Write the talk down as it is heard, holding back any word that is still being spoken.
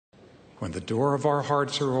When the door of our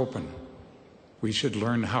hearts are open, we should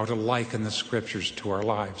learn how to liken the Scriptures to our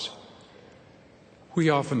lives.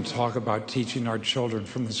 We often talk about teaching our children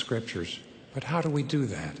from the Scriptures, but how do we do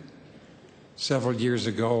that? Several years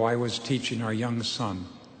ago, I was teaching our young son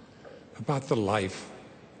about the life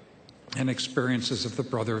and experiences of the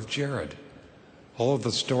brother of Jared. All of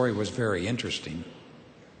the story was very interesting.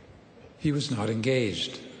 He was not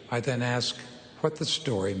engaged. I then asked what the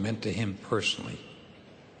story meant to him personally.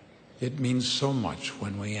 It means so much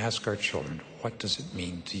when we ask our children, what does it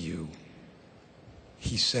mean to you?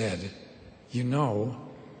 He said, you know,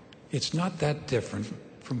 it's not that different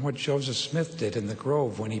from what Joseph Smith did in the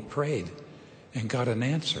grove when he prayed and got an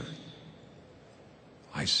answer.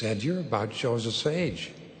 I said, you're about Joseph's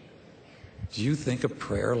age. Do you think a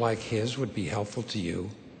prayer like his would be helpful to you?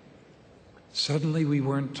 Suddenly we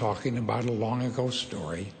weren't talking about a long ago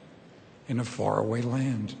story in a faraway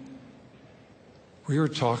land. We were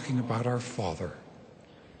talking about our Father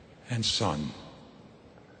and Son.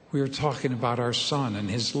 We were talking about our son and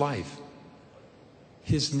his life,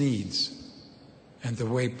 his needs, and the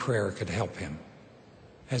way prayer could help him.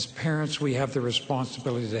 As parents, we have the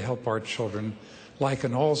responsibility to help our children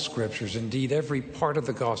liken all Scriptures, indeed every part of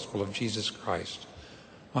the gospel of Jesus Christ,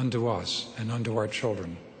 unto us and unto our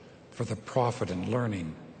children, for the profit and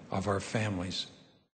learning of our families.